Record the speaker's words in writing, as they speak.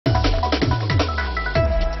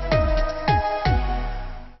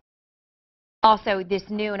Also, this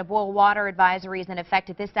noon, a boil water advisory is in effect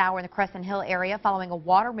at this hour in the Crescent Hill area following a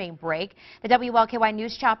water main break. The WLKY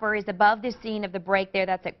news chopper is above the scene of the break there.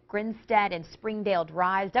 That's at Grinstead and Springdale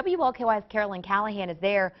Drives. WLKY's Carolyn Callahan is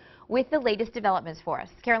there with the latest developments for us.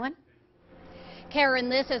 Carolyn? Karen,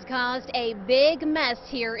 this has caused a big mess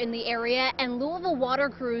here in the area, and Louisville water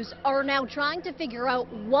crews are now trying to figure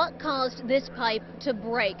out what caused this pipe to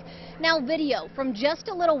break. Now, video from just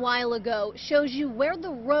a little while ago shows you where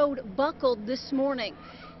the road buckled this morning.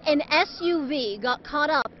 An SUV got caught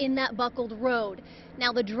up in that buckled road.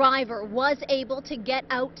 Now, the driver was able to get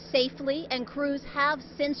out safely, and crews have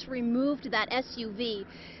since removed that SUV.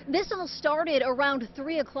 This all started around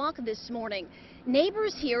 3 o'clock this morning.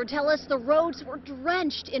 Neighbors here tell us the roads were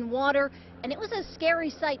drenched in water, and it was a scary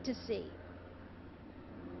sight to see.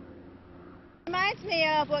 Reminds me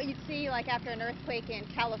of what you'd see like after an earthquake in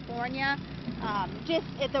California.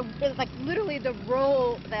 It was like literally the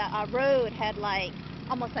road had like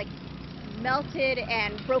almost like melted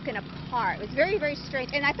and broken apart. It was very, very strange,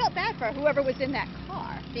 and I felt bad for whoever was in that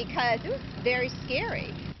car because it was very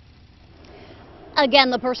scary.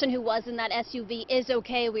 Again, the person who was in that SUV is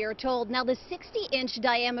okay, we are told. Now, the 60-inch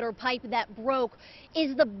diameter pipe that broke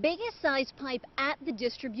is the biggest size pipe at the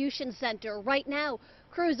distribution center. Right now,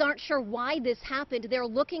 crews aren't sure why this happened. They're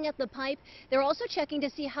looking at the pipe. They're also checking to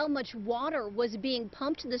see how much water was being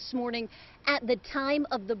pumped this morning at the time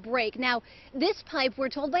of the break. Now, this pipe, we're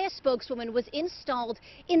told by a spokeswoman, was installed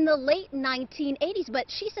in the late 1980s, but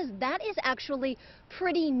she says that is actually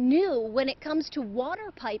pretty new when it comes to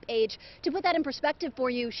water pipe age. To put that in perspective for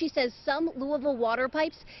you, she says some Louisville water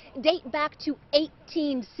pipes date back to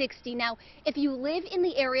 1860. Now, if you live in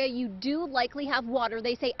the area, you do likely have water.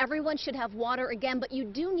 They say everyone should have water again, but you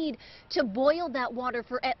do need to boil that water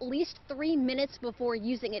for at least 3 minutes before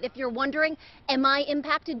using it. If you're wondering, am I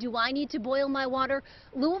impacted? Do I need to boil my water?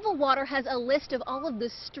 Louisville Water has a list of all of the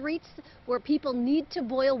streets where people need to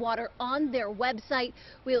boil water on their website.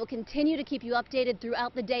 We will continue to keep you updated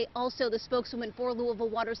throughout the day. Also, the spokeswoman for Louisville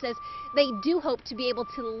Water says they do hope to be able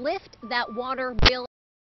to lift that water bill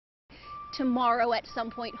tomorrow at some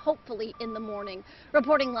point, hopefully in the morning.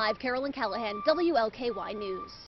 Reporting live, Carolyn Callahan, WLKY News.